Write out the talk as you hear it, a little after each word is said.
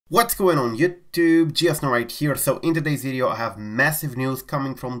What's going on YouTube? Geosno right here. So in today's video I have massive news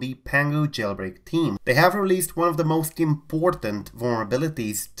coming from the PANGU Jailbreak team. They have released one of the most important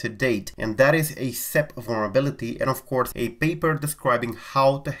vulnerabilities to date, and that is a SEP vulnerability, and of course a paper describing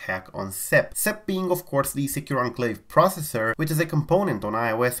how to hack on SEP. SEP being of course the Secure Enclave Processor, which is a component on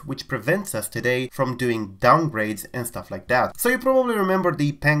iOS which prevents us today from doing downgrades and stuff like that. So you probably remember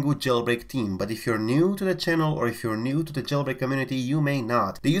the PANGU Jailbreak team, but if you're new to the channel or if you're new to the jailbreak community, you may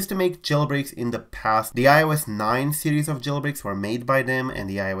not. They used to make jailbreaks in the past. The iOS 9 series of jailbreaks were made by them, and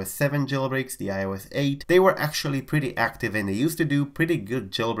the iOS 7 jailbreaks, the iOS 8, they were actually pretty active and they used to do pretty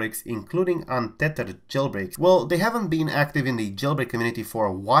good jailbreaks, including untethered jailbreaks. Well, they haven't been active in the jailbreak community for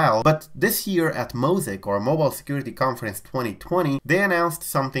a while, but this year at MOSEC, or Mobile Security Conference 2020, they announced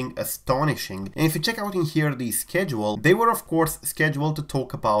something astonishing. And if you check out in here the schedule, they were of course scheduled to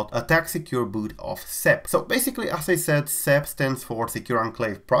talk about attack secure boot of SEP. So basically, as I said, SEP stands for Secure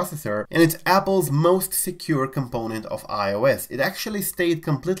Enclave Processor, and it's Apple's most secure component of iOS. It actually stayed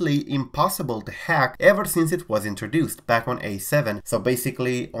completely impossible to hack ever since it was introduced back on A7, so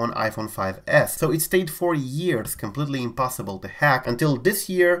basically on iPhone 5S. So it stayed for years completely impossible to hack until this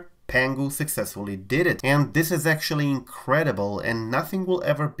year PANGU successfully did it, and this is actually incredible, and nothing will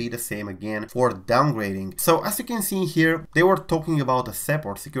ever be the same again for downgrading. So as you can see here, they were talking about a SEP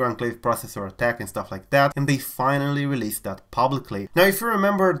or Secure Enclave Processor attack and stuff like that, and they finally released that publicly. Now if you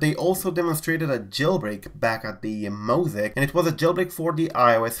remember, they also demonstrated a jailbreak back at the MOSEC, and it was a jailbreak for the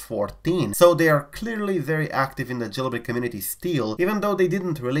iOS 14. So they are clearly very active in the jailbreak community still, even though they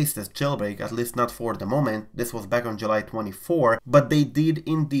didn't release this jailbreak, at least not for the moment. This was back on July 24, but they did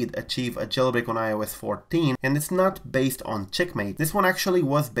indeed achieve a jailbreak on iOS 14, and it's not based on Checkmate. This one actually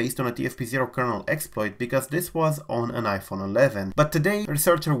was based on a TFP0 kernel exploit because this was on an iPhone 11. But today,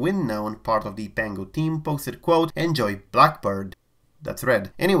 researcher Vuln, part of the PANGU team, posted, quote, "Enjoy Blackbird." That's red.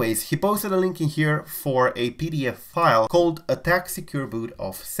 Anyways, he posted a link in here for a PDF file called Attack Secure Boot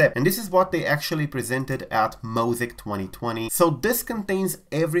of SEP. And this is what they actually presented at MOSEC 2020. So this contains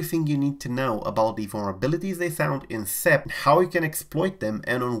everything you need to know about the vulnerabilities they found in SEP, how you can exploit them,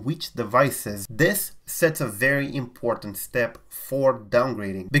 and on which devices. This sets a very important step for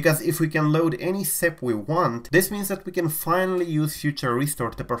downgrading, because if we can load any SEP we want, this means that we can finally use Future Restore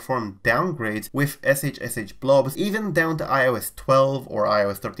to perform downgrades with SHSH blobs, even down to iOS 12 or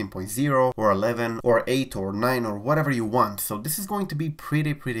iOS 13.0 or 11 or 8 or 9 or whatever you want. So this is going to be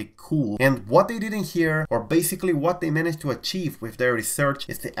pretty cool. And what they did in here, or basically what they managed to achieve with their research,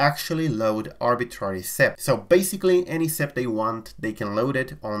 is to actually load arbitrary SEP. So basically any SEP they want, they can load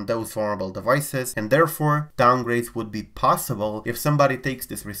it on those vulnerable devices, and therefore downgrades would be possible if somebody takes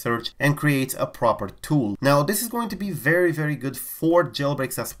this research and creates a proper tool. Now this is going to be very good for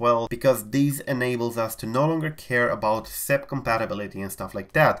jailbreaks as well, because these enables us to no longer care about SEP compatibility and stuff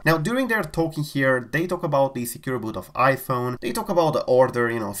like that. Now during their talking here, they talk about the secure boot of iPhone, they talk about the order,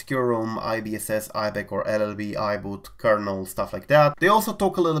 you know, secure ROM, IBSS, IBEC or LLB, iBoot, kernel, stuff like that. They also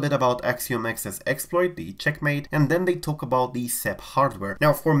talk a little bit about Axiom X's exploit, the Checkmate, and then they talk about the SEP hardware.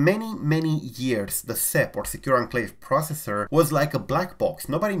 Now for many years, the SEP or Secure Enclave Processor was like a black box.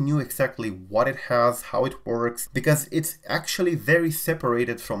 Nobody knew exactly what it has, how it works, because it's actually very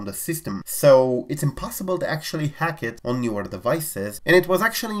separated from the system. So it's impossible to actually hack it on newer devices, and it was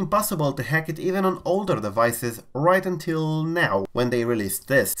actually impossible to hack it even on older devices right until now when they released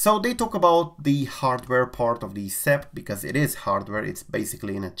this. So they talk about the hardware part of the SEP, because it is hardware, it's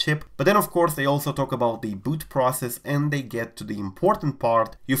basically in a chip. But then of course they also talk about the boot process, and they get to the important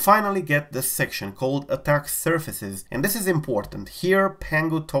part. You finally get this section called Attack Surfaces, and this is important. Here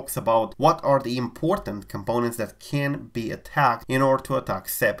PANGU talks about what are the important components that can be attacked in order to attack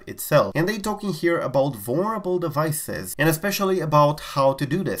SEP itself. And they talking here about vulnerable devices, and especially about how to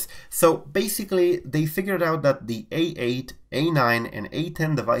do this. So basically they figured out that the A8, A9 and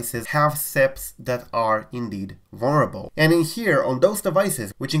A10 devices have SEPs that are indeed vulnerable. And in here, on those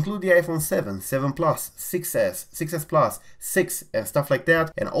devices, which include the iPhone 7, 7 Plus, 6S, 6S Plus, 6 and stuff like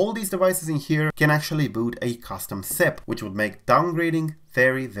that, and all these devices in here can actually boot a custom SEP, which would make downgrading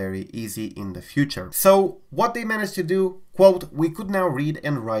very easy in the future. So what they managed to do, quote, "We could now read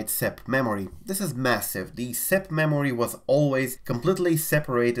and write SEP memory." This is massive. The SEP memory was always completely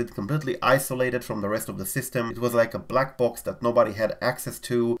separated, completely isolated from the rest of the system. It was like a black box that nobody had access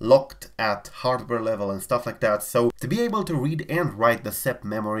to, locked at hardware level and stuff like that. So to be able to read and write the SEP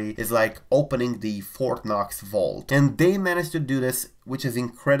memory is like opening the Fort Knox vault. And they managed to do this which is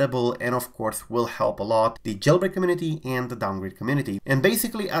incredible and of course will help a lot the jailbreak community and the downgrade community. And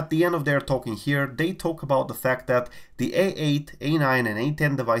basically at the end of their talking here, they talk about the fact that the A8, A9 and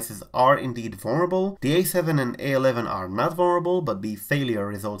A10 devices are indeed vulnerable, the A7 and A11 are not vulnerable, but the failure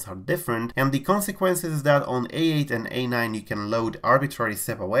results are different, and the consequences is that on A8 and A9 you can load arbitrary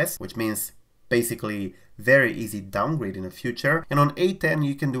SEPOS, which means basically very easy downgrade in the future, and on A10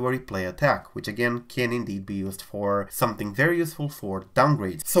 you can do a replay attack, which again can indeed be used for something very useful for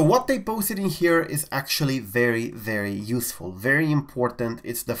downgrades. So what they posted in here is actually very useful, very important.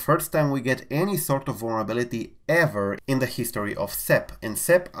 It's the first time we get any sort of vulnerability ever in the history of SEP, and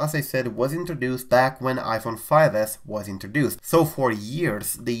SEP, as I said, was introduced back when iPhone 5S was introduced. So for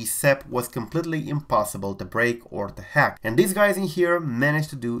years the SEP was completely impossible to break or to hack, and these guys in here managed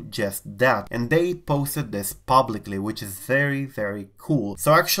to do just that, and they posted this publicly, which is very cool.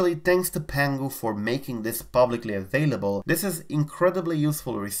 So actually thanks to PANGU for making this publicly available. This is incredibly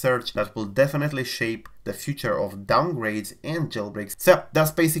useful research that will definitely shape the future of downgrades and jailbreaks. So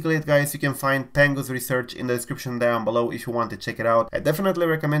that's basically it, guys. You can find PANGU's research in the description down below if you want to check it out. I definitely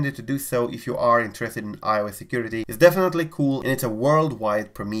recommend you to do so if you are interested in iOS security. It's definitely cool and it's a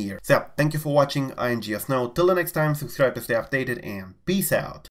worldwide premiere. So thank you for watching. I am GeoSnow. Till the next time, subscribe to stay updated and peace out.